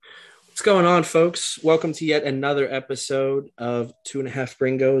What's going on, folks? Welcome to yet another episode of Two and a Half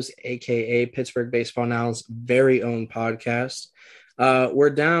Gringos, aka Pittsburgh Baseball Now's very own podcast. We're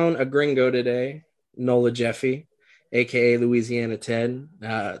down a gringo today, Nola Jeffy, aka Louisiana Ted.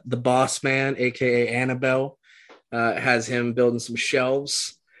 The boss man, aka Annabelle, has him building some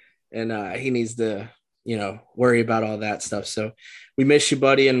shelves, and he needs to, worry about all that stuff. So we miss you,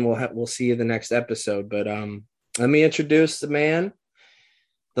 buddy, and we'll see you the next episode. But let me introduce the man,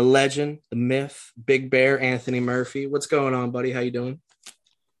 the legend, the myth, Big Bear, Anthony Murphy. What's going on, buddy? How you doing?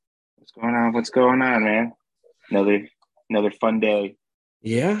 What's going on? What's going on, man? Another fun day.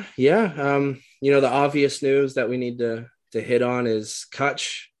 Yeah. The obvious news that we need to hit on is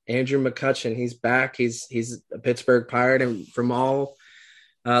Andrew McCutchen. He's back. He's a Pittsburgh Pirate, and from all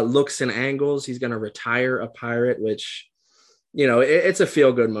looks and angles, he's going to retire a Pirate, which it's a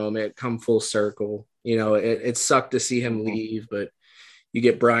feel good moment. Come full circle. It sucked to see him leave, but you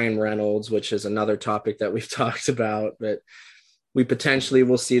get Brian Reynolds, which is another topic that we've talked about, but we potentially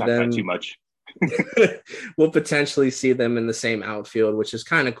will see them too much. We'll potentially see them in the same outfield, which is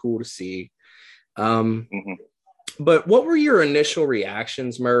kind of cool to see. But what were your initial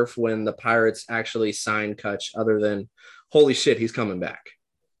reactions, Murph, when the Pirates actually signed Kutch, other than holy shit, he's coming back?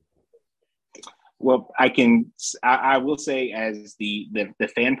 Well, I will say, as the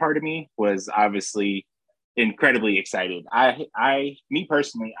fan part of me was obviously incredibly excited. Me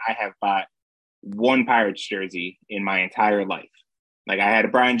personally, I have bought one Pirates jersey in my entire life. Like, I had a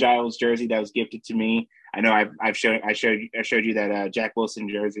Brian Giles jersey that was gifted to me. I know I showed you that Jack Wilson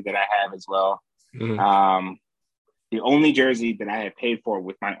jersey that I have as well. Mm-hmm. The only jersey that I have paid for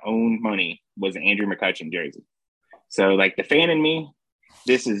with my own money was an Andrew McCutchen jersey. So, like, the fan in me,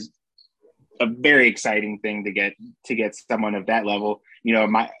 this is a very exciting thing to get someone of that level.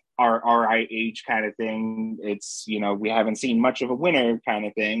 Our age kind of thing. It's, we haven't seen much of a winner kind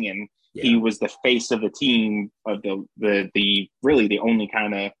of thing. And he was the face of the team of the really the only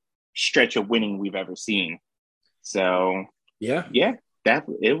kind of stretch of winning we've ever seen. So that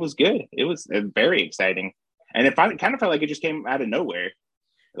it was good. It was very exciting. And it kind of felt like it just came out of nowhere.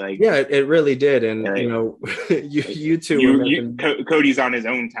 It really did. And you two Cody's on his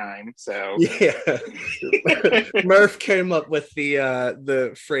own time, so Murph came up with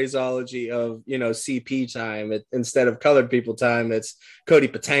the phraseology of CP time. Instead of colored people time, it's Cody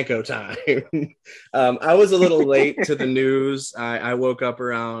Patanko time. I was a little late to the news. I woke up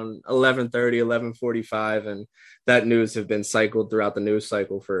around 11:30, 11:45, and that news have been cycled throughout the news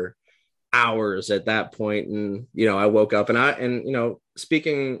cycle for hours at that point. And I woke up and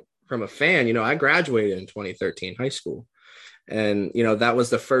speaking from a fan, I graduated in 2013 high school, and that was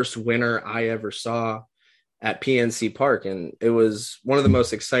the first winter I ever saw at PNC Park, and it was one of the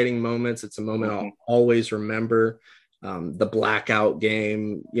most exciting moments. It's a moment I'll always remember. The blackout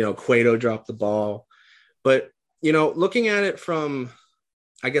game, Cueto dropped the ball, but looking at it from,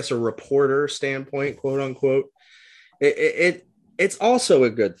 I guess, a reporter standpoint, quote unquote, it's also a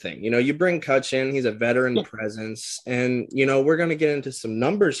good thing. You bring Kutch in, he's a veteran presence, and, we're going to get into some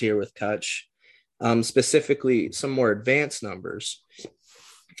numbers here with Kutch, specifically some more advanced numbers.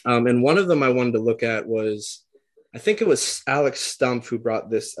 And one of them I wanted to look at was, I think it was Alex Stumpf who brought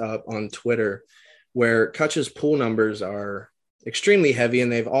this up on Twitter, where Kutch's pull numbers are extremely heavy,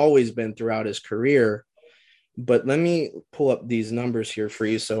 and they've always been throughout his career. But let me pull up these numbers here for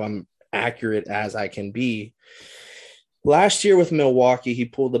you so I'm accurate as I can be. Last year with Milwaukee, he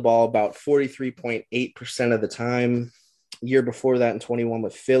pulled the ball about 43.8% of the time. Year before that in 21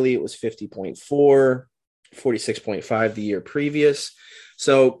 with Philly, it was 50.4, 46.5 the year previous.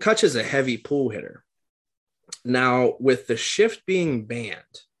 So Kutch is a heavy pull hitter. Now, with the shift being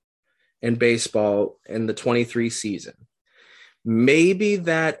banned in baseball in the 23 season, maybe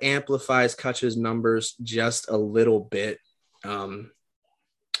that amplifies Kutch's numbers just a little bit,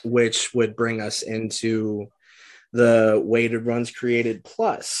 which would bring us into the weighted runs created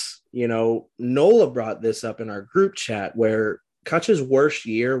plus. Nola brought this up in our group chat, where Kutch's worst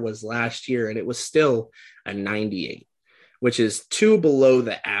year was last year, and it was still a 98, which is 2 below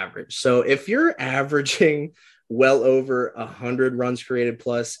the average. So if you're averaging well over 100 runs created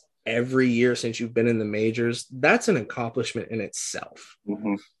plus every year since you've been in the majors, that's an accomplishment in itself.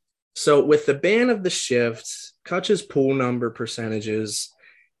 Mm-hmm. So with the ban of the shifts, Kutch's pull number percentages,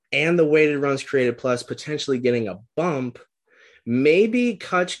 and the weighted runs created plus potentially getting a bump, maybe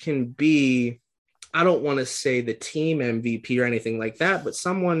Kutch can be, I don't want to say the team MVP or anything like that, but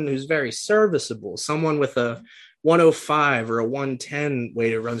someone who's very serviceable, someone with a 105 or a 110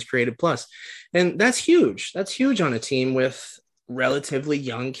 weighted runs created plus. And that's huge. That's huge on a team with relatively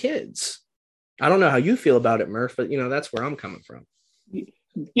young kids. I don't know how you feel about it, Murph, but that's where I'm coming from.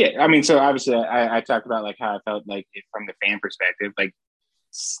 Yeah, I mean, so obviously, I talked about like how I felt like it from the fan perspective, like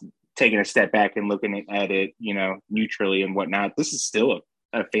taking a step back and looking at it, neutrally and whatnot. This is still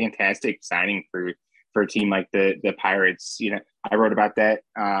a fantastic signing for a team like the Pirates. I wrote about that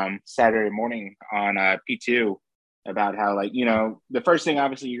Saturday morning on P2 about how, like, the first thing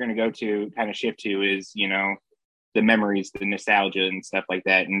obviously you're going to go to kind of shift to is the memories, the nostalgia, and stuff like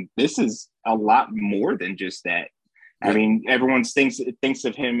that. And this is a lot more than just that. I mean, everyone thinks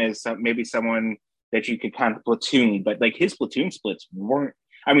of him as maybe someone that you could kind of platoon, but like his platoon splits weren't.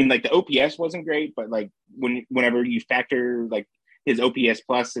 I mean, like the OPS wasn't great, but like whenever you factor like his OPS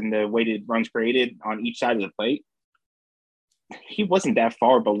plus and the weighted runs created on each side of the plate, he wasn't that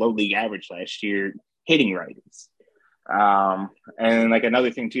far below league average last year hitting righties. And like another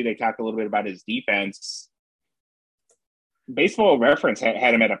thing too, they talked a little bit about his defense. Baseball Reference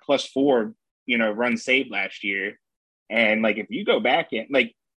had him at a +4, run saved last year. And like if you go back and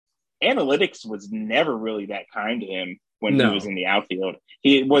like analytics was never really that kind to him when he was in the outfield.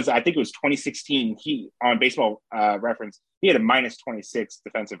 I think it was 2016. He on Baseball Reference, he had a -26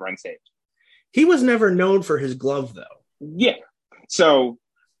 defensive run saved. He was never known for his glove though. Yeah. So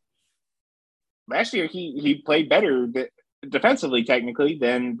last year he played better defensively technically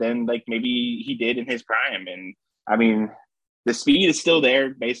than like maybe he did in his prime. And I mean, the speed is still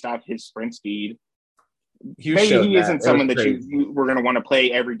there based off his sprint speed. Maybe he isn't someone that we're going to want to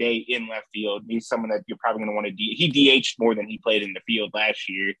play every day in left field. He's someone that you're probably going to want to he DH'd more than he played in the field last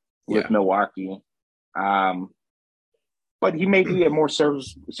year with Milwaukee. But he may be a more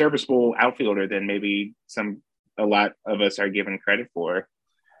serviceable outfielder than maybe a lot of us are given credit for.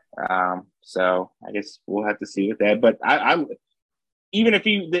 So I guess we'll have to see with that. But I even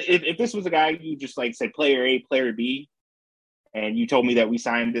if this was a guy you just like say player A, player B, and you told me that we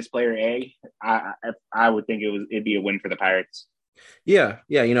signed this player A, I would think it'd be a win for the Pirates. Yeah.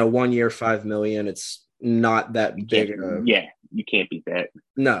 1 year, $5 million. It's not that big. You can't beat that.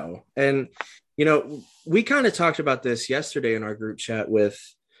 No. And, we kind of talked about this yesterday in our group chat with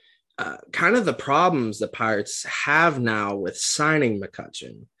kind of the problems the Pirates have now with signing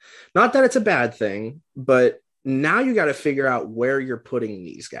McCutchen. Not that it's a bad thing, but now you got to figure out where you're putting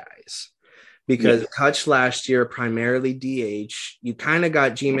these guys. Because Kutch last year, primarily DH, you kind of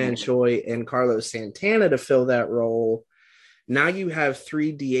got G-Man Choi and Carlos Santana to fill that role. Now you have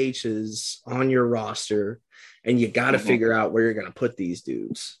 3 DHs on your roster, and you got to figure out where you're going to put these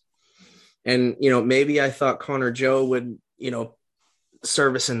dudes. And, maybe I thought Connor Joe would,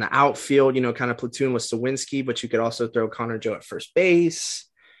 service in the outfield, kind of platoon with Sawinski, but you could also throw Connor Joe at first base.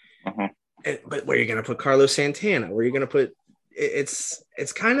 But where are you going to put Carlos Santana? Where are you going to put –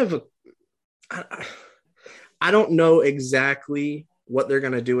 it's kind of a – I don't know exactly what they're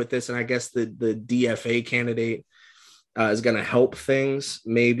going to do with this. And I guess the DFA candidate is going to help things.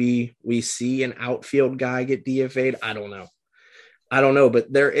 Maybe we see an outfield guy get DFA'd. I don't know,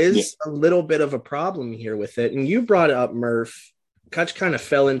 but there is a little bit of a problem here with it. And you brought up Murph. Kutch kind of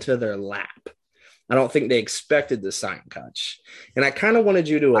fell into their lap. I don't think they expected to sign Kutch. And I kind of wanted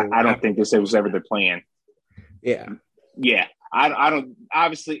you to. I don't think this was ever the plan. Yeah. Yeah. I don't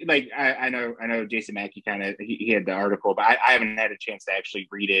obviously like I know Jason Mackey kind of he had the article, but I haven't had a chance to actually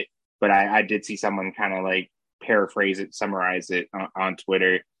read it. But I did see someone kind of like paraphrase it, summarize it on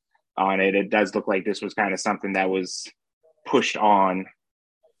Twitter on it. It does look like this was kind of something that was pushed on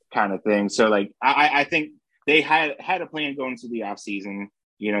kind of thing. So like I think they had a plan going into the off season.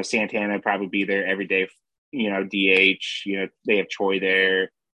 Santana would probably be there every day, DH, they have Choi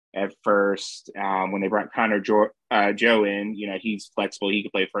there at first. When they brought Connor Joe in, he's flexible. He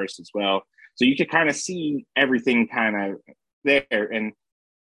could play first as well. So you could kind of see everything kind of there. And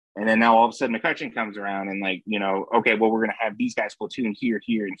then now all of a sudden McCutchen comes around and like, okay, well, we're going to have these guys platoon here,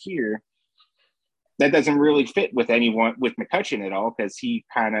 here, and here. That doesn't really fit with anyone with McCutchen at all, because he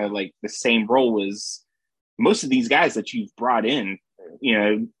kind of like the same role as most of these guys that you've brought in,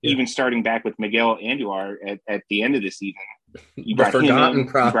 even starting back with Miguel Andujar at the end of the season. You brought him in, you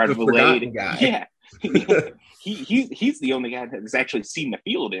brought Valade. Guy. Yeah. He's the only guy that has actually seen the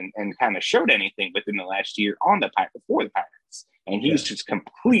field and kind of showed anything within the last year for the Pirates. And he's just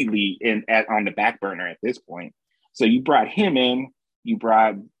completely on the back burner at this point. So you brought him in, you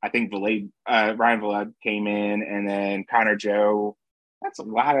brought, I think Ryan Valade came in, and then Connor Joe. That's a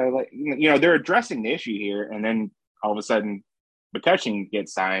lot of they're addressing the issue here. And then all of a sudden McCutchen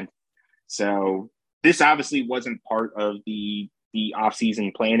gets signed. So this obviously wasn't part of the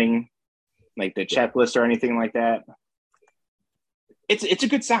off-season planning, like the checklist or anything like that. It's a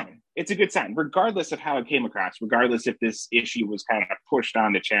good sign. It's a good sign, regardless of how it came across, regardless if this issue was kind of pushed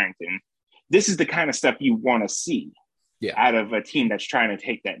on to Charrington. This is the kind of stuff you want to see. Yeah. out of a team that's trying to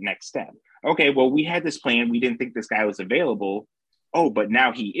take that next step. Okay, well, we had this plan. We didn't think this guy was available. Oh, but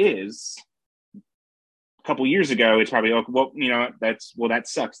now he is. A couple years ago, it's probably, okay, well, that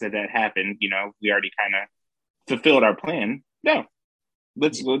sucks that happened. We already kind of fulfilled our plan. No,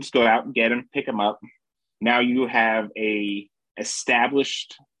 let's go out and get him, pick him up. Now you have a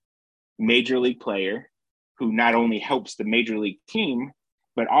established major league player who not only helps the major league team,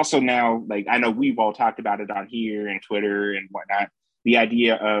 but also now, like, I know we've all talked about it on here and Twitter and whatnot, the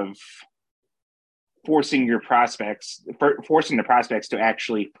idea of forcing the prospects to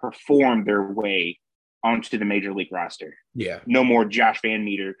actually perform their way onto the major league roster. Yeah. No more Josh Van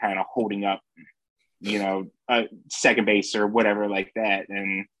Meter kind of holding up, second base or whatever like that.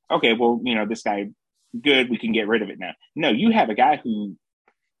 And okay, well, this guy, good, we can get rid of it now. No, you have a guy who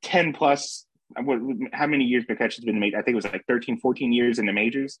 10 plus, how many years McCutchen's been made? I think it was like 13, 14 years in the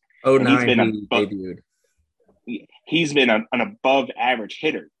majors. Oh, nine, he's been an above average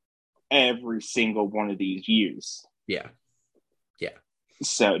hitter every single one of these years. Yeah.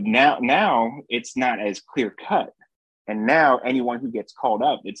 So now it's not as clear cut. And now anyone who gets called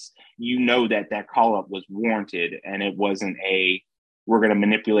up, it's, that call up was warranted, and it wasn't we're going to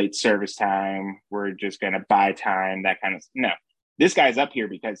manipulate service time. We're just going to buy time, that kind of, no, this guy's up here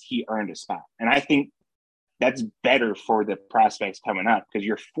because he earned a spot. And I think that's better for the prospects coming up, because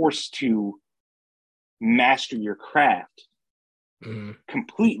you're forced to master your craft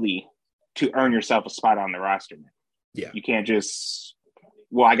completely to earn yourself a spot on the roster. Yeah. You can't just,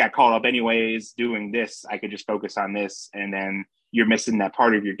 well, I got called up anyways doing this, I could just focus on this. And then you're missing that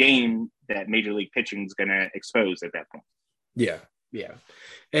part of your game that major league pitching is going to expose at that point. Yeah. Yeah.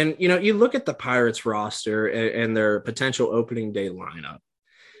 And, you look at the Pirates roster and their potential opening day lineup.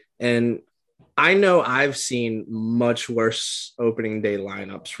 And I know I've seen much worse opening day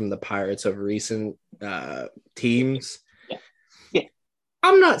lineups from the Pirates of recent teams. Yeah.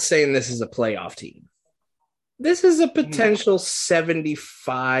 I'm not saying this is a playoff team. This is a potential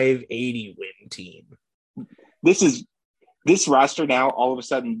 75, 80 win team. This roster now all of a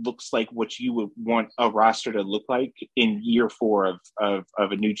sudden looks like what you would want a roster to look like in year 4 of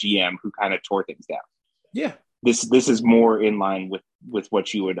a new GM who kind of tore things down. Yeah. This is more in line with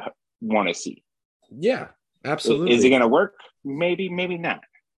what you would want to see. Yeah, absolutely. Is it going to work? Maybe not.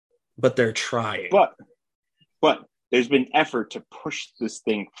 But they're trying. But there's been effort to push this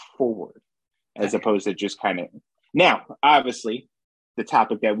thing forward as opposed to just kind of. Now, obviously, the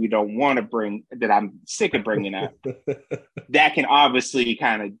topic that we don't want to bring, that I'm sick of bringing up, that can obviously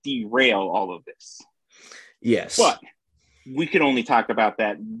kind of derail all of this. Yes. But we can only talk about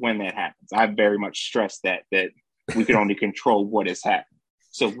that when that happens. I very much stress that we can only control what has happened.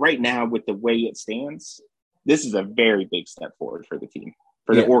 So right now, with the way it stands, this is a very big step forward for the team,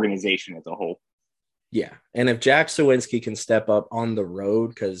 for the organization as a whole. Yeah. And if Jack Sawinski can step up on the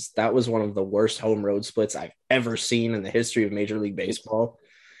road, because that was one of the worst home road splits I've ever seen in the history of Major League Baseball,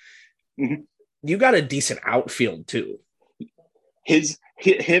 you got a decent outfield too.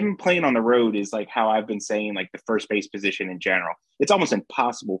 Him playing on the road is like how I've been saying, like the first base position in general. It's almost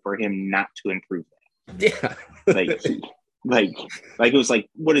impossible for him not to improve that. Yeah. Like it was like,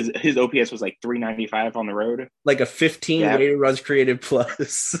 what is it? His OPS was like 395 on the road, like a 15 weighted runs created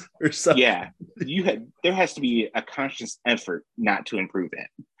plus or something. Yeah, there has to be a conscious effort not to improve that.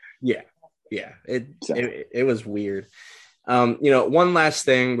 Yeah. It was weird. One last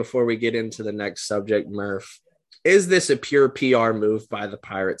thing before we get into the next subject, Murph, is this a pure PR move by the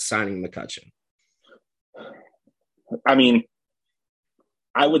Pirates signing McCutchen? I mean,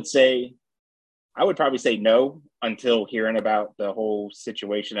 I would probably say no until hearing about the whole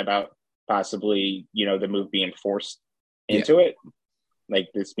situation about possibly, the move being forced into it, like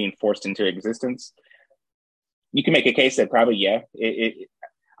this being forced into existence. You can make a case that probably,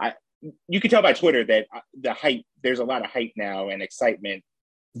 you can tell by Twitter that the hype, there's a lot of hype now and excitement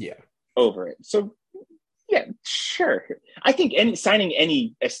over it. So yeah, sure. I think signing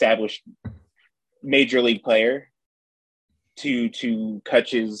any established major league player to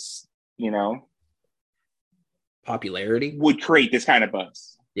Kutch's, popularity would create this kind of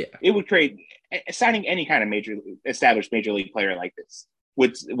buzz. Yeah, it would create, signing any kind of established major league player like this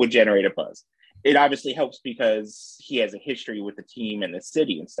would generate a buzz. It obviously helps because he has a history with the team and the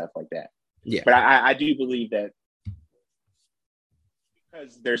city and stuff like that. Yeah, but I do believe that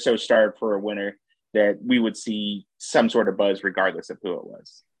because they're so starved for a winner, that we would see some sort of buzz regardless of who it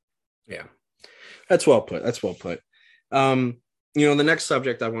was. Yeah, that's well put. The next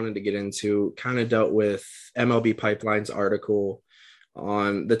subject I wanted to get into kind of dealt with MLB Pipeline's article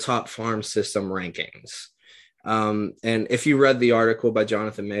on the top farm system rankings. And if you read the article by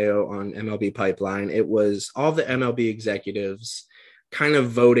Jonathan Mayo on MLB Pipeline, it was all the MLB executives kind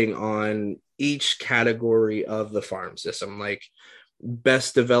of voting on each category of the farm system, like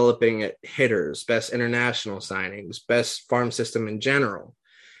best developing hitters, best international signings, best farm system in general.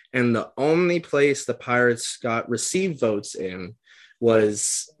 And the only place the Pirates got received votes in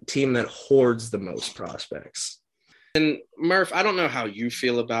was team that hoards the most prospects. And Murph, I don't know how you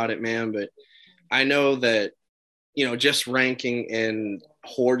feel about it, man, but I know that, just ranking in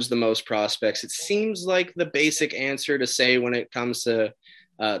hoards the most prospects, it seems like the basic answer to say when it comes to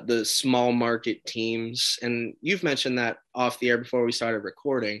the small market teams. And you've mentioned that off the air before we started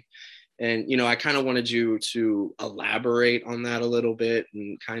recording. And, I kind of wanted you to elaborate on that a little bit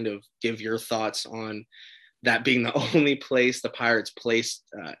and kind of give your thoughts on that being the only place the Pirates placed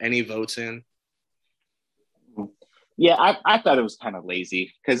any votes in. Yeah, I thought it was kind of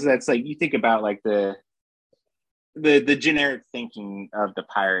lazy because that's like, you think about like the generic thinking of the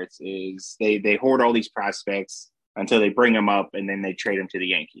Pirates is they hoard all these prospects until they bring them up and then they trade them to the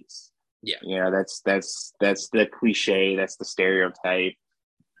Yankees. Yeah. That's the cliche. That's the stereotype.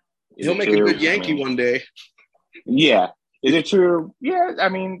 He'll make a good Yankee one day. Yeah. Is it true? Yeah. I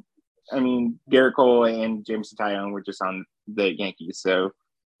mean, Garrett Cole and Jameson Taillon were just on the Yankees, so,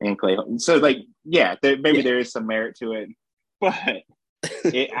 and Clay. So, like, yeah, there is some merit to it, but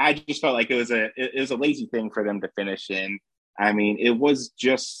I just felt like it was a lazy thing for them to finish in. I mean, it was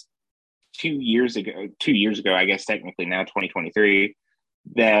just 2 years ago, I guess technically now 2023,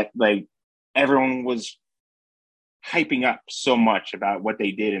 that like everyone was hyping up so much about what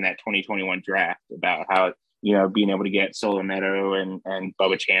they did in that 2021 draft, about how, being able to get Solometo and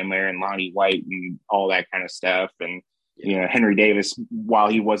Bubba Chandler and Lonnie White and all that kind of stuff. And, Henry Davis, while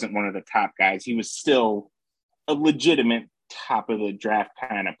he wasn't one of the top guys, he was still a legitimate top of the draft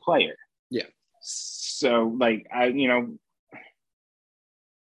kind of player. Yeah. So like,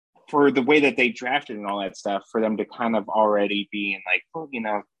 for the way that they drafted and all that stuff, for them to kind of already be in like, well,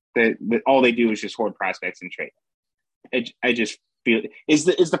 that all they do is just hoard prospects and trade. I just feel, is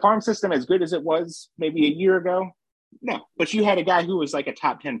the farm system as good as it was maybe a year ago? No, but you had a guy who was like a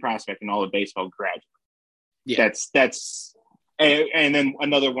top 10 prospect in all of baseball graduate. Yeah, that's and then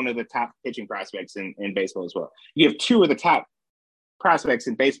another one of the top pitching prospects in baseball as well. You have two of the top prospects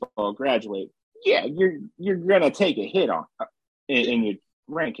in baseball graduate. Yeah, you're gonna take a hit on in your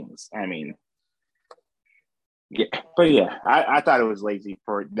rankings. I mean, yeah, but yeah, I thought it was lazy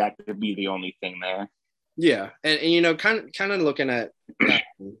for that to be the only thing there. Yeah, and kind of looking at,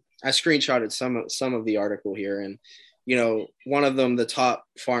 I screenshotted some of the article here, and one of them, the top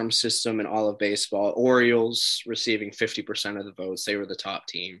farm system in all of baseball, Orioles receiving 50% of the votes. They were the top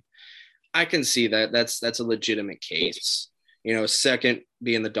team. I can see that. That's a legitimate case. Second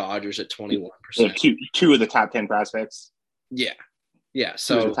being the Dodgers at 21%. Two of the top 10 prospects. Yeah.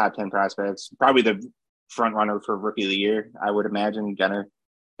 So two of the top 10 prospects, probably the front runner for Rookie of the Year. I would imagine Gunnar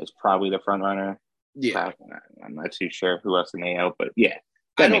is probably the front runner. Yeah, I'm not too sure who else in the AL, but yeah,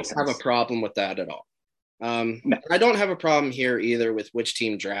 I don't have a problem with that at all. No. I don't have a problem here either with which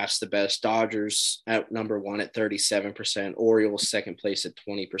team drafts the best. Dodgers at number 1 at 37%, Orioles second place at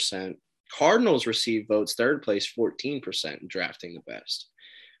 20%. Cardinals receive votes third place 14% in drafting the best,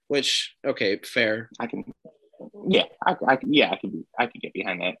 which, okay, fair. I can get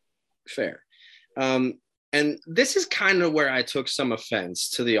behind that. Fair. And this is kind of where I took some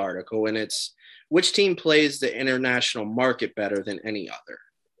offense to the article, and it's which team plays the international market better than any other.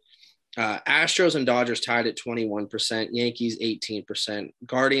 Astros and Dodgers tied at 21%, Yankees 18%,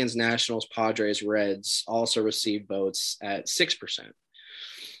 Guardians, Nationals, Padres, Reds also received votes at 6%.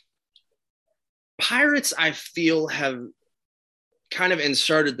 Pirates, I feel, have kind of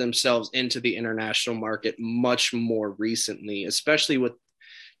inserted themselves into the international market much more recently, especially with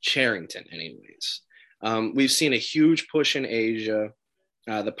Cherington anyways. We've seen a huge push in Asia.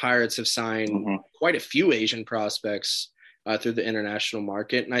 The Pirates have signed quite a few Asian prospects through the international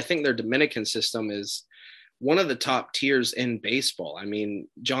market. And I think their Dominican system is one of the top tiers in baseball. I mean,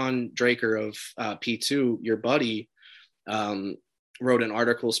 John Draker of P2, your buddy, wrote an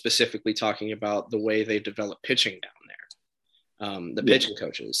article specifically talking about the way they develop pitching down there, the pitching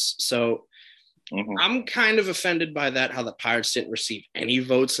coaches. So I'm kind of offended by that, how the Pirates didn't receive any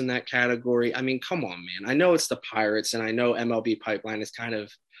votes in that category. I mean, come on, man. I know it's the Pirates, and I know MLB Pipeline is kind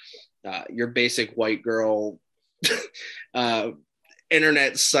of your basic white girl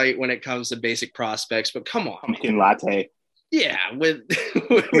internet site when it comes to basic prospects, but come on, pumpkin latte. Yeah, with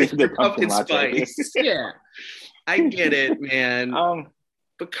the pumpkin spice. Yeah, I get it, man.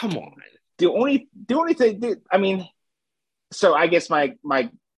 But come on. The only thing, I mean, so I guess my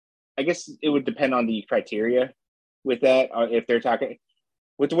I guess it would depend on the criteria with that. If they're talking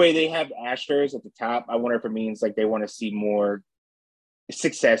with the way they have Astros at the top, I wonder if it means like they want to see more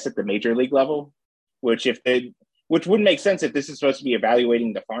success at the major league level, which which wouldn't make sense if this is supposed to be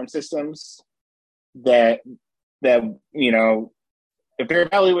evaluating the farm systems that you know, if they're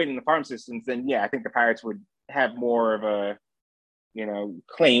evaluating the farm systems, then yeah, I think the Pirates would have more of a, you know,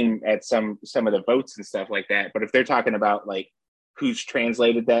 claim at some of the votes and stuff like that. But if they're talking about like who's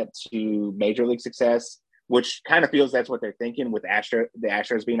translated that to major league success, which kind of feels that's what they're thinking with the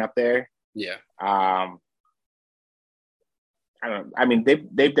Astros being up there. Yeah. I don't know. I mean,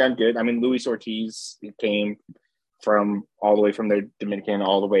 they've done good. I mean, Luis Ortiz came from all the way from the Dominican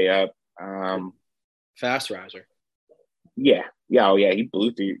all the way up. Fast riser. Yeah. Oh yeah, he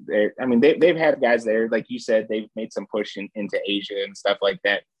blew through there. I mean, they've had guys there, like you said, they've made some push into Asia and stuff like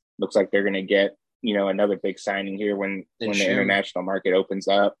that. Looks like they're gonna get, you know, another big signing here when the international market opens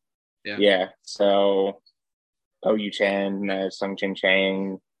up. Yeah. So Yu Chen, Sung Chin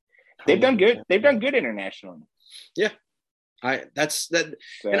Chang, they've done good. They've done good internationally. Yeah. That's that,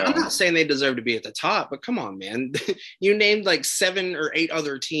 so, and I'm not saying they deserve to be at the top, but come on, man. You named like 7 or 8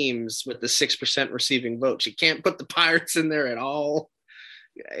 other teams with the 6% receiving votes. You can't put the Pirates in there at all.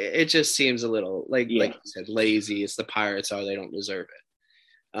 It just seems a little like you said, lazy. It's the Pirates, they don't deserve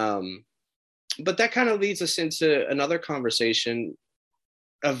it. But that kind of leads us into another conversation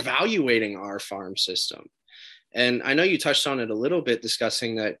evaluating our farm system. And I know you touched on it a little bit,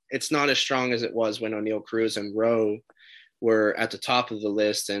 discussing that it's not as strong as it was when O'Neal Cruz and Rowe were at the top of the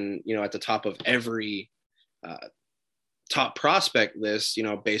list, and, you know, at the top of every top prospect list, you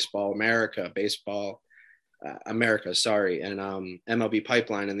know, Baseball America, and MLB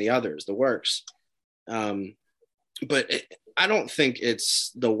Pipeline and the others, the works. But I don't think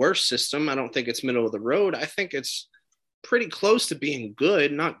it's the worst system. I don't think it's middle of the road. I think it's pretty close to being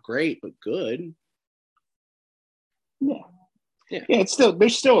good, not great, but good. Yeah. It's still,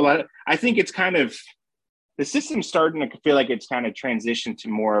 there's still a lot. I think it's kind of, the system's starting to feel like it's kind of transitioned to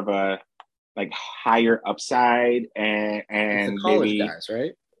more of a like higher upside and the college guys,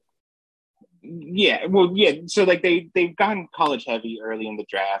 right? Yeah, well, yeah. So like they've gone college heavy early in the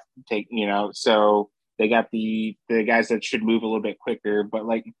draft. So they got the guys that should move a little bit quicker, but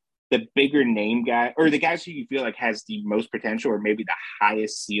like the bigger name guy or the guys who you feel like has the most potential or maybe the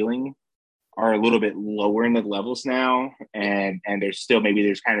highest ceiling are a little bit lower in the levels now, and there's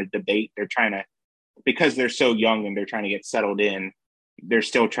kind of debate. They're trying to, because they're so young and they're trying to get settled in, they're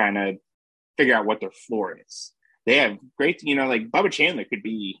still trying to figure out what their floor is. They have great, like Bubba Chandler could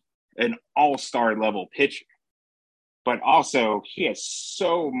be an all-star level pitcher, but also he has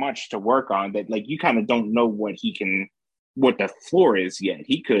so much to work on that like you kind of don't know what the floor is yet.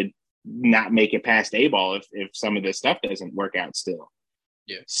 He could not make it past A-ball if some of this stuff doesn't work out still.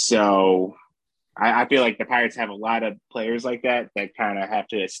 Yeah. So I feel like the Pirates have a lot of players like that kind of have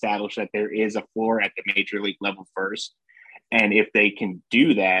to establish that there is a floor at the major league level first. And if they can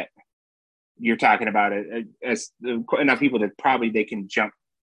do that, you're talking about it as enough people that probably they can jump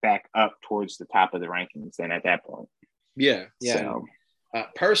back up towards the top of the rankings then at that point. Yeah. So,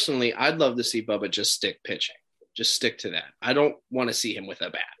 personally, I'd love to see Bubba just stick pitching. Just stick to that. I don't want to see him with a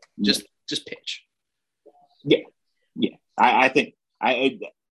bat. Just pitch. Yeah.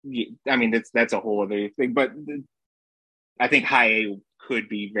 I mean, that's a whole other thing, but I think high A could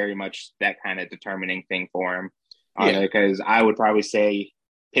be very much that kind of determining thing for him. Because I would probably say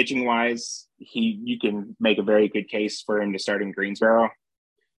pitching wise, you can make a very good case for him to start in Greensboro,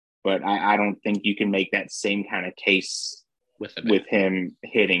 but I don't think you can make that same kind of case with him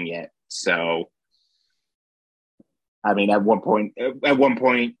hitting yet. So, I mean, at one point,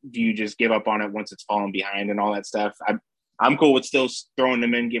 do you just give up on it once it's fallen behind and all that stuff? I'm cool with still throwing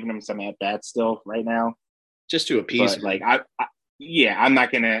them in, giving them some at bats still right now, just to appease. But like, I'm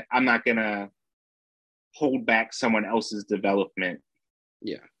not gonna hold back someone else's development.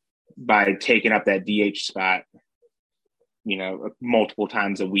 Yeah, by taking up that DH spot, multiple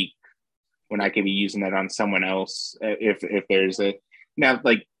times a week when I could be using that on someone else. If there's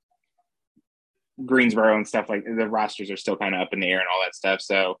like Greensboro and stuff, like the rosters are still kind of up in the air and all that stuff,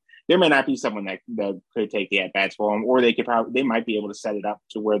 so. There may not be someone that could take the at-bats for them, or they might be able to set it up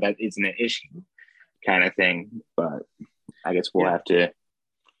to where that isn't an issue kind of thing. But I guess we'll have to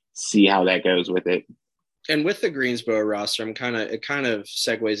see how that goes with it. And with the Greensboro roster, it kind of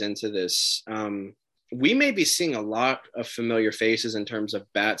segues into this. We may be seeing a lot of familiar faces in terms of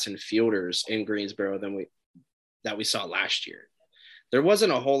bats and fielders in Greensboro that we saw last year. There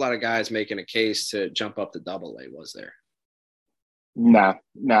wasn't a whole lot of guys making a case to jump up to Double-A, was there? No.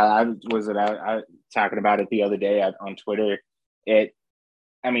 I was talking about it the other day on Twitter.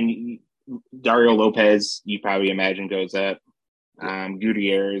 I mean, Dario Lopez, you probably imagine goes up.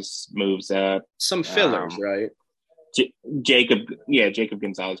 Gutierrez moves up. Some fillers, right? Jacob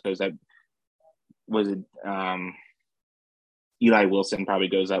Gonzalez goes up. Was it Eli Wilson probably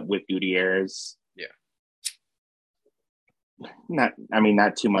goes up with Gutierrez? Yeah.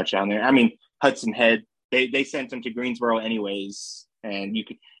 Not too much on there. I mean, Hudson Head, they sent him to Greensboro anyways, and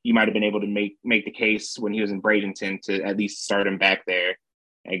you might have been able to make the case when he was in Bradenton to at least start him back there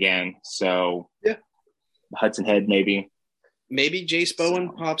again. So yeah, Hudson Head maybe Jace Bowen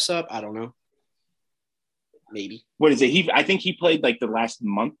pops up. I don't know. Maybe. What is it? I think he played like the last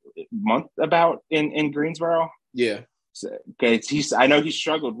month about in Greensboro. Yeah. So, okay, I know he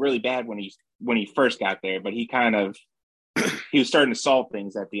struggled really bad when he first got there, but he was starting to solve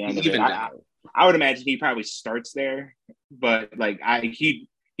things at the end of it. I would imagine he probably starts there, but like he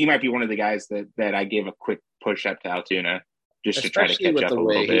might be one of the guys that I give a quick push up to Altoona just especially to try to catch up a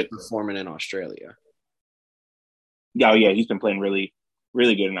little bit. Performing in Australia. Oh yeah, he's been playing really,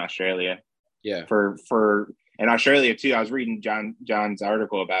 really good in Australia. Yeah. For in Australia too. I was reading John's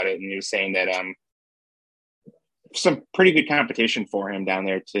article about it, and he was saying that some pretty good competition for him down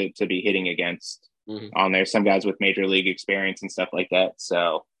there to be hitting against on there. Some guys with major league experience and stuff like that.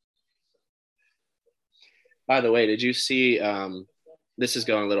 So, by the way, did you see? This is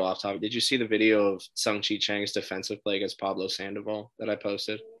going a little off topic. Did you see the video of Sung-Chi Chang's defensive play against Pablo Sandoval that I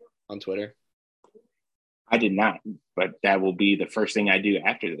posted on Twitter? I did not, but that will be the first thing I do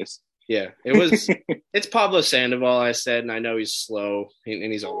after this. Yeah, it's Pablo Sandoval, I said, and I know he's slow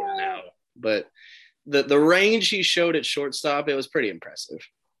and he's older now, but the range he showed at shortstop, it was pretty impressive.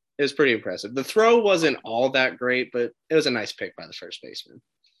 The throw wasn't all that great, but it was a nice pick by the first baseman.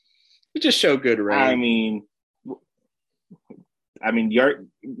 He just showed good range. I mean,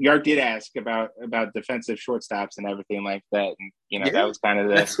 Yark did ask about defensive shortstops and everything like that, and that was kind of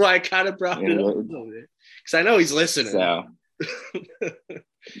that's why I kind of brought it up because I know he's listening. So.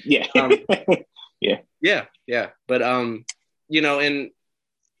 Yeah. Yeah. But and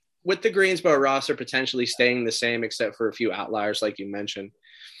with the Greensboro roster potentially staying the same except for a few outliers like you mentioned,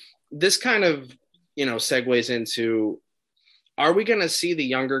 this kind of segues into, are we going to see the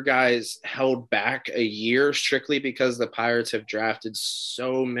younger guys held back a year strictly because the Pirates have drafted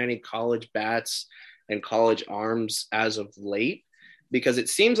so many college bats and college arms as of late? Because it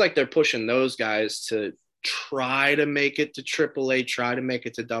seems like they're pushing those guys to try to make it to AAA, try to make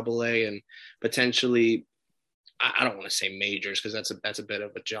it to AA, and potentially, I don't want to say majors because that's a bit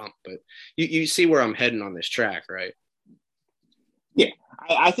of a jump, but you see where I'm heading on this track, right? Yeah,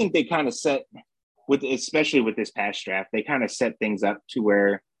 I think they kind of set especially with this past draft, they kind of set things up to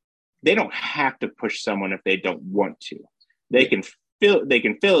where they don't have to push someone if they don't want to. They can fill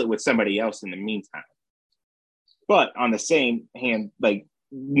it with somebody else in the meantime. But on the same hand, like,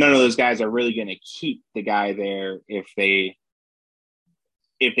 none of those guys are really going to keep the guy there if they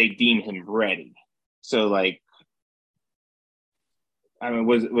deem him ready. So, like, I mean,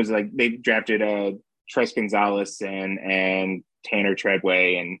 was like they drafted Tres Gonzalez and Tanner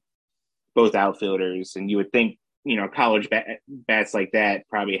Treadway, and both outfielders, and you would think college bats like that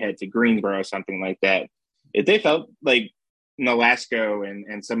probably head to Greensboro or something like that. If they felt like Nolasco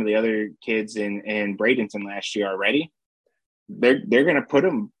and some of the other kids in Bradenton last year are ready, they're going to put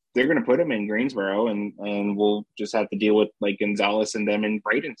them in Greensboro, and we'll just have to deal with like Gonzalez and them in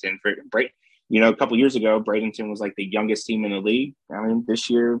Bradenton. A couple years ago, Bradenton was like the youngest team in the league. I mean, this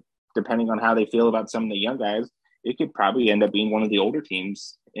year, depending on how they feel about some of the young guys, it could probably end up being one of the older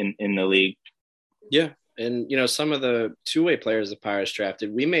teams in the league. Yeah, and some of the two-way players the Pirates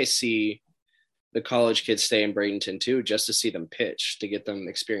drafted, we may see the college kids stay in Bradenton too, just to see them pitch, to get them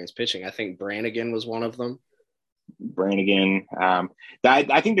experience pitching. I think Brannigan was one of them. Brannigan. I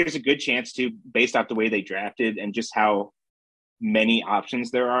think there's a good chance too, based off the way they drafted and just how many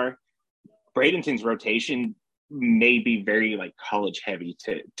options there are. Bradenton's rotation may be very like college heavy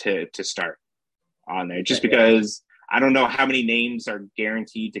to start on there, just because I don't know how many names are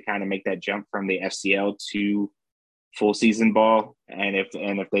guaranteed to kind of make that jump from the FCL to full season ball, and if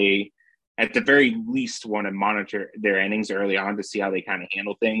they at the very least want to monitor their innings early on to see how they kind of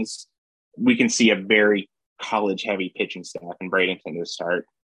handle things, we can see a very college heavy pitching staff in Bradenton to start.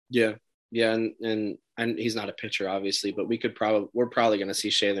 Yeah, and he's not a pitcher obviously, but we're probably going to see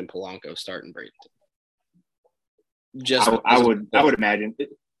Shaylin Polanco start in Bradenton. I would imagine.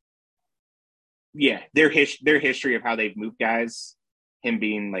 Yeah, their history of how they've moved guys, him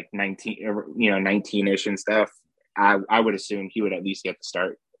being like 19-ish and stuff. I would assume he would at least get to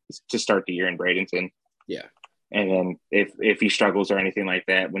start the year in Bradenton. Yeah, and then if he struggles or anything like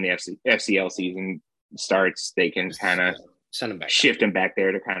that when the FCL season starts, they can kind of Send him back. Shift him back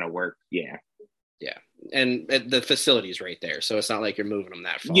there to kind of work. Yeah. Yeah. And the facility's right there. So it's not like you're moving them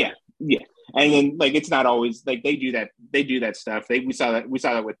that far. Yeah. Yeah. And then like, it's not always like they do that stuff. We saw that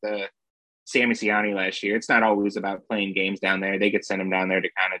with the Sammy Siani last year. It's not always about playing games down there. They could send him down there to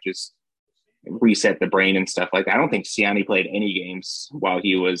kind of just reset the brain and stuff like that. I don't think Siani played any games while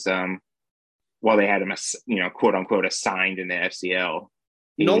he was, while they had him, quote unquote, assigned in the FCL.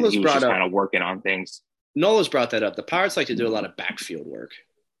 He was just kind of working on things. Nola's brought that up. The Pirates like to do a lot of backfield work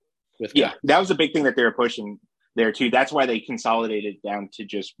with guys. That was a big thing that they were pushing there too. That's why they consolidated down to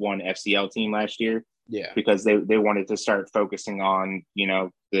just one FCL team last year. Yeah. Because they wanted to start focusing on,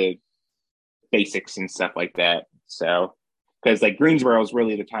 the basics and stuff like that. So, because like Greensboro is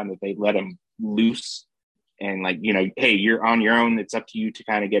really the time that they let him loose and like, hey, you're on your own. It's up to you to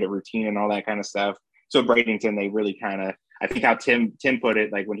kind of get a routine and all that kind of stuff. So Bradenton, they really kind of, I think how Tim put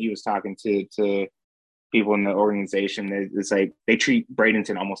it, like when he was talking to people in the organization, it's like they treat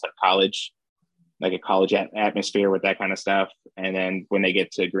Bradenton almost like college, like a college atmosphere with that kind of stuff. And then when they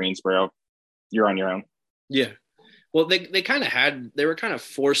get to Greensboro, you're on your own. Yeah. Well, they were kind of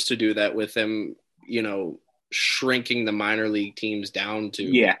forced to do that with them, shrinking the minor league teams down to.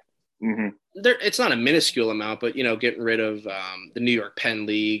 Yeah. Mm-hmm. It's not a minuscule amount, but, getting rid of the New York Penn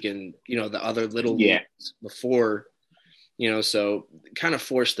League and, the other little leagues before, so kind of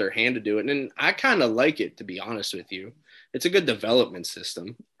forced their hand to do it. And I kind of like it, to be honest with you. It's a good development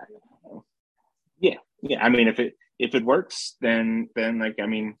system. Yeah. Yeah. I mean, if it works, then like, I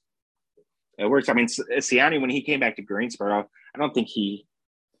mean, it works. I mean, Siani, when he came back to Greensboro, I don't think he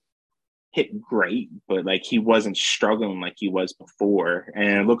hit great, but like he wasn't struggling like he was before. And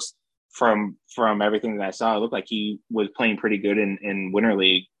it looks from everything that I saw, it looked like he was playing pretty good in Winter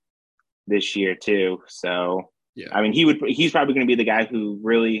League this year too. So, yeah, I mean, he's probably going to be the guy who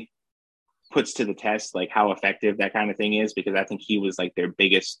really puts to the test like how effective that kind of thing is, because I think he was like their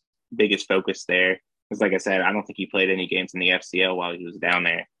biggest focus there. Because like I said, I don't think he played any games in the FCL while he was down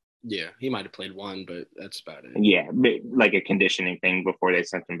there. Yeah, he might have played one, but that's about it. Yeah, like a conditioning thing before they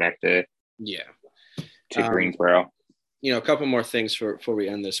sent him back to Greensboro. A couple more things before we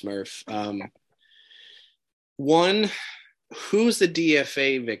end this, Murph. One, who's the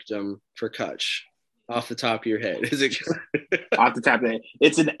DFA victim for Kutch? Off the top of your head, is it? Off the top of it,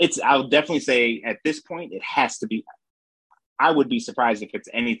 it's. I'll definitely say at this point it has to be. I would be surprised if it's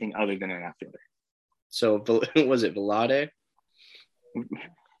anything other than an outfielder. So was it Vlade?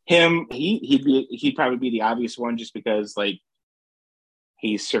 Him, he'd probably be the obvious one just because like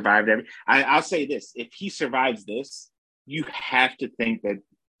he's survived I'll say this: if he survives this, you have to think that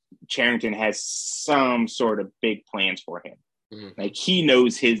Cherington has some sort of big plans for him. Mm-hmm. Like he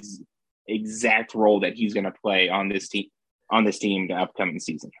knows his exact role that he's going to play on this team the upcoming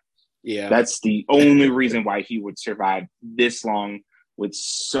season. Yeah, that's the only reason why he would survive this long with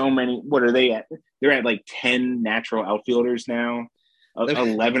so many. What are they at? They're at like 10 natural outfielders now.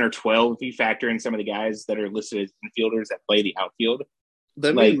 11 or 12 if you factor in some of the guys that are listed as infielders that play the outfield.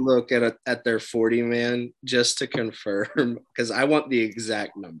 Let me look at their 40 man just to confirm, because I want the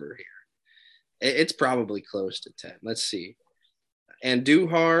exact number here. It's probably close to 10. Let's see.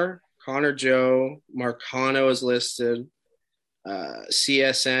 Andujar, Connor Joe, Marcano is listed.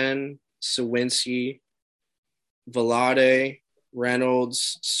 CSN, Sawinski, Vlade,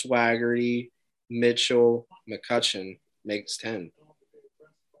 Reynolds, Swaggerty, Mitchell, McCutchen makes 10.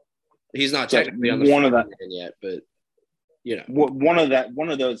 He's not technically on the one of that yet, but one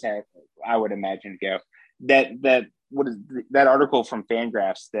of those have, I would imagine, go that what is that article from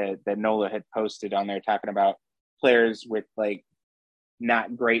Fangraphs that Nola had posted on there talking about players with like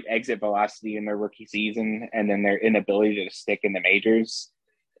not great exit velocity in their rookie season and then their inability to stick in the majors.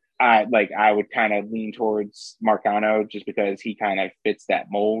 I would kind of lean towards Marcano just because he kind of fits that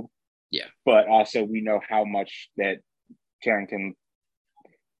mold. Yeah, but also we know how much that Carrington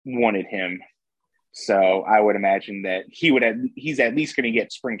wanted him, so I would imagine that he's at least going to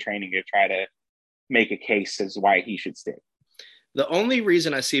get spring training to try to make a case as why he should stick. The only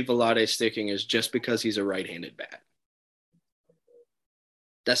reason I see Vlade sticking is just because he's a right-handed bat.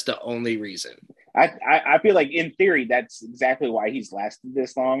 That's the only reason. I feel like in theory that's exactly why he's lasted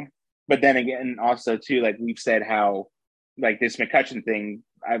this long. But then again, also too, like we've said, how like this McCutchen thing,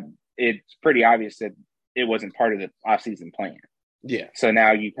 it's pretty obvious that it wasn't part of the offseason plan. Yeah. So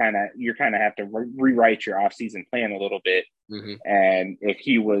now you kind of have to rewrite your offseason plan a little bit. Mm-hmm. And if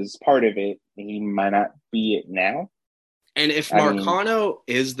he was part of it, he might not be it now. And if Marcano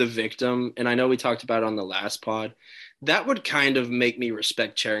is the victim, and I know we talked about it on the last pod, that would kind of make me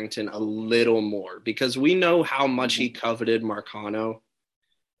respect Cherington a little more, because we know how much he coveted Marcano.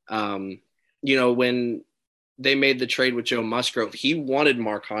 When they made the trade with Joe Musgrove, he wanted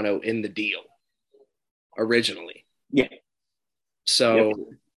Marcano in the deal originally. Yeah. So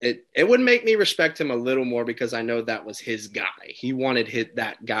it would make me respect him a little more because I know that was his guy. He wanted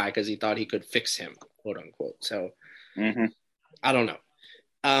that guy because he thought he could fix him, quote unquote. So I don't know.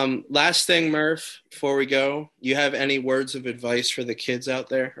 Last thing, Murph, before we go, you have any words of advice for the kids out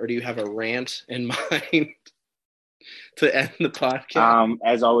there, or do you have a rant in mind to end the podcast?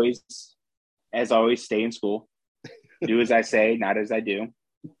 As always, stay in school. Do as I say, not as I do.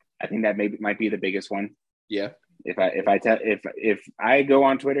 I think that might be the biggest one. Yeah. If I go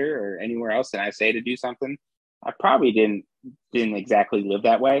on Twitter or anywhere else and I say to do something, I probably didn't exactly live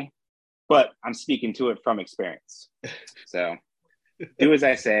that way, but I'm speaking to it from experience. So do as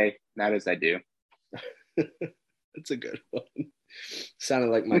I say, not as I do. That's a good one.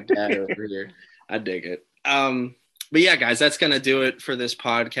 Sounded like my dad over here. I dig it. But yeah, guys, that's going to do it for this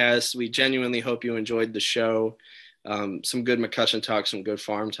podcast. We genuinely hope you enjoyed the show. Some good McCutchen talk, some good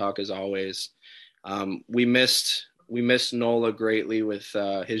farm talk as always. We missed Nola greatly with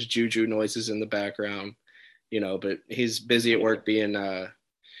his juju noises in the background, but he's busy at work being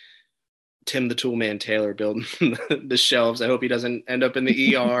Tim the Toolman Taylor building the shelves. I hope he doesn't end up in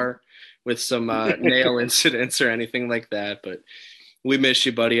the ER with some nail incidents or anything like that. But we miss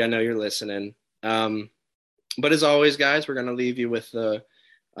you, buddy. I know you're listening. But as always, guys, we're going to leave you with the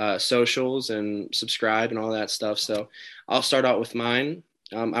socials and subscribe and all that stuff. So I'll start out with mine.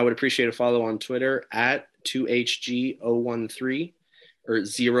 I would appreciate a follow on Twitter at 2HG013 or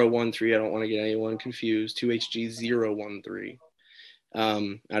 013. I don't want to get anyone confused. 2HG013.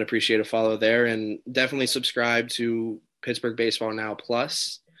 I'd appreciate a follow there, and definitely subscribe to Pittsburgh Baseball Now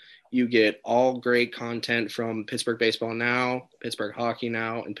Plus. You get all great content from Pittsburgh Baseball Now, Pittsburgh Hockey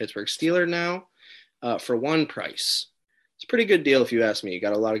Now, and Pittsburgh Steeler Now for one price. It's a pretty good deal if you ask me. You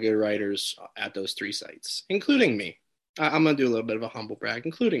got a lot of good writers at those three sites, including me. I'm going to do a little bit of a humble brag,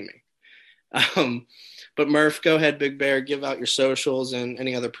 including me. But Murph, go ahead, Big Bear, give out your socials and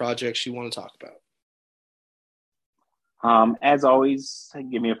any other projects you want to talk about. As always,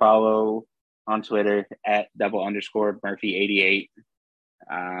 give me a follow on Twitter at _Murphy88.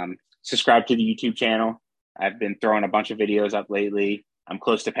 Subscribe to the YouTube channel. I've been throwing a bunch of videos up lately. I'm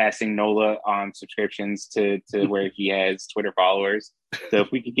close to passing Nola on subscriptions to where he has Twitter followers. So if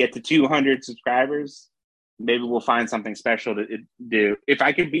we could get to 200 subscribers, maybe we'll find something special to do. If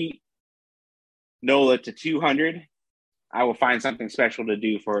I could beat Nola to 200, I will find something special to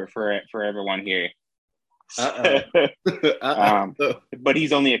do for everyone here. But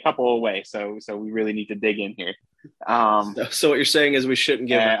he's only a couple away, so we really need to dig in here. So what you're saying is we shouldn't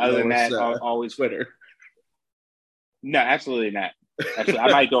give other than that, always Twitter. No, absolutely not. Actually, I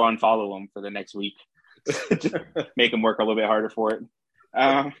might go unfollow him for the next week. Just make him work a little bit harder for it.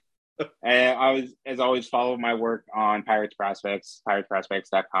 And as always, follow my work on Pirates Prospects,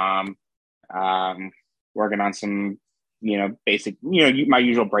 piratesprospects.com. Working on some, basic, my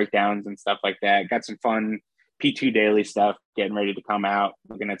usual breakdowns and stuff like that. Got some fun P2 daily stuff getting ready to come out.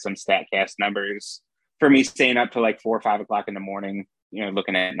 Looking at some StatCast numbers for me, staying up to like 4 or 5 o'clock in the morning,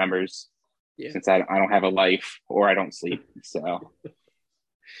 looking at numbers. Yeah. Since I don't have a life or I don't sleep. So,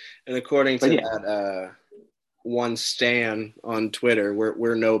 and according to that one Stan on Twitter,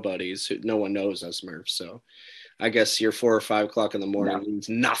 we're nobodies. No one knows us, Murph. So I guess your 4 or 5 o'clock in the morning means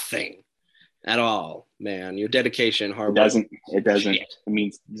nothing at all, man. Your dedication, hard work. It doesn't. Shit. It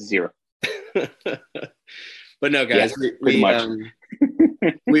means zero. But no, guys,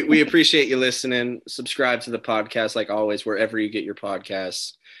 we appreciate you listening. Subscribe to the podcast like always, wherever you get your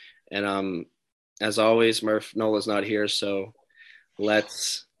podcasts. And as always, Murph Nola's not here, so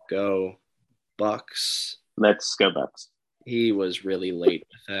let's go Bucks. Let's go Bucks. He was really late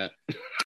with that.